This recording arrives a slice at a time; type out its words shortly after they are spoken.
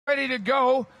ready to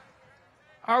go.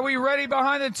 Are we ready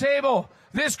behind the table?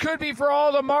 This could be for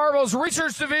all the marbles.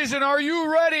 Research division, are you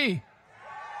ready?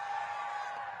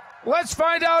 Let's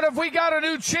find out if we got a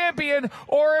new champion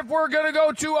or if we're going to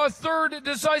go to a third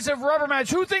decisive rubber match.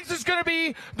 Who thinks it's going to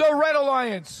be the Red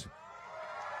Alliance?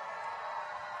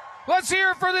 Let's hear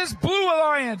it for this Blue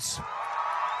Alliance.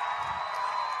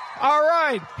 All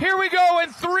right, here we go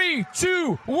in 3,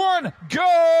 2, 1,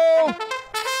 go!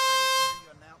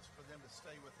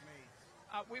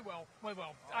 We will.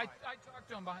 I talked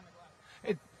to him behind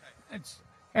the glass.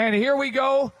 And here we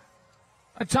go.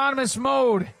 Autonomous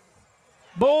mode.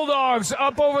 Bulldogs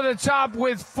up over the top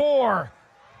with 4.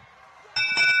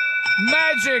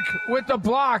 Magic with the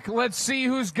block. Let's see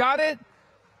who's got it.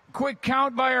 Quick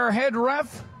count by our head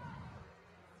ref.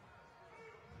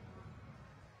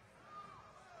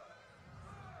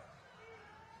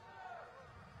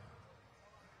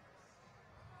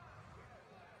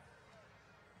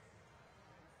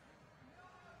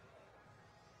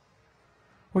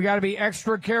 We got to be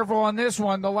extra careful on this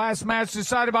one. The last match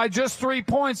decided by just 3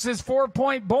 points. This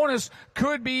 4-point bonus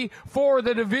could be for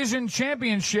the division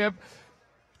championship.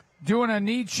 Doing a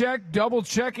knee check, double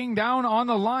checking down on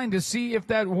the line to see if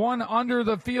that one under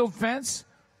the field fence.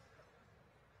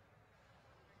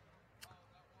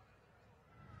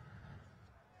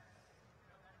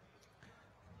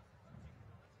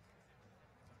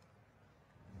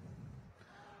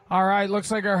 All right,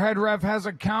 looks like our head ref has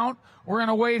a count. We're going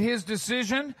to wait his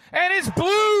decision. And it's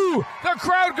blue! The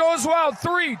crowd goes wild.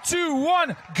 3, 2,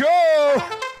 1, go!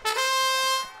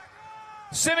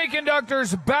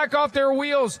 Semiconductors back off their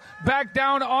wheels, back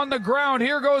down on the ground.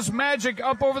 Here goes Magic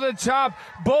up over the top.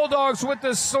 Bulldogs with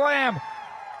the slam.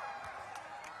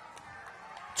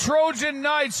 Trojan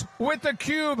Knights with the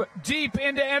cube deep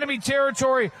into enemy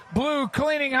territory. Blue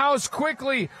cleaning house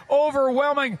quickly,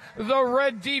 overwhelming the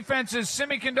red defenses.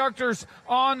 Semiconductors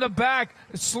on the back,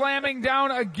 slamming down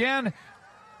again.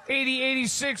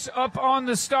 80-86 up on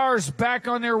the Stars, back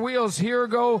on their wheels. Here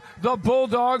go the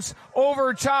Bulldogs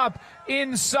over top,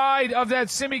 inside of that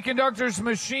Semiconductors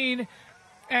machine.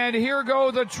 And here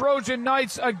go the Trojan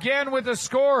Knights again with a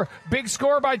score. Big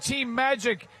score by Team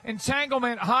Magic.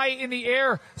 Entanglement high in the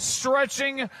air,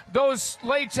 stretching those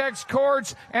latex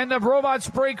cords, and the robots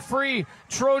break free.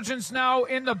 Trojans now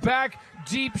in the back.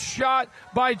 Deep shot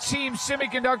by Team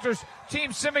Semiconductors.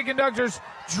 Team Semiconductors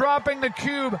dropping the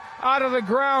cube out of the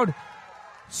ground.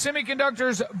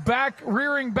 Semiconductors back,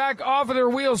 rearing back off of their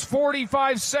wheels.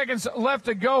 45 seconds left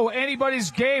to go. Anybody's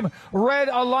game. Red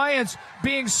Alliance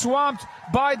being swamped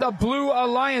by the Blue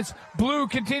Alliance. Blue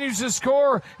continues to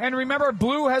score. And remember,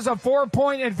 Blue has a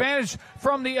 4-point advantage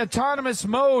from the autonomous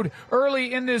mode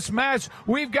early in this match.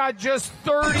 We've got just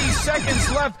 30 seconds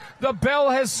left. The bell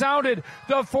has sounded.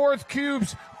 The 4th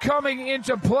cube's coming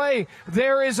into play.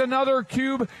 There is another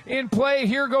cube in play.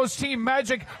 Here goes Team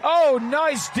Magic. Oh,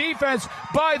 nice defense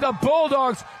by the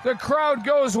Bulldogs. The crowd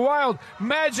goes wild.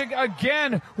 Magic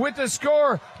again with the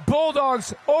score.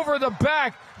 Bulldogs over the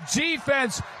back.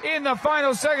 Defense in the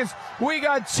final seconds. We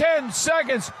got 10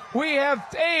 seconds. We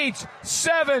have 8,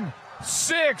 7,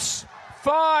 6,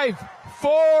 5,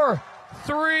 4,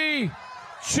 3,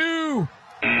 2, 1.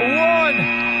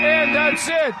 And that's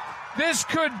it. This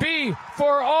could be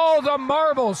for all the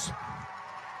marbles.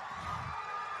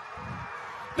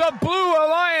 The Blue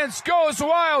Alliance goes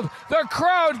wild. The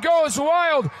crowd goes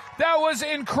wild. That was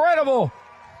incredible.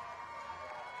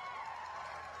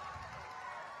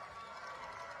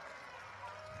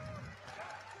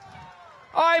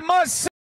 I must say,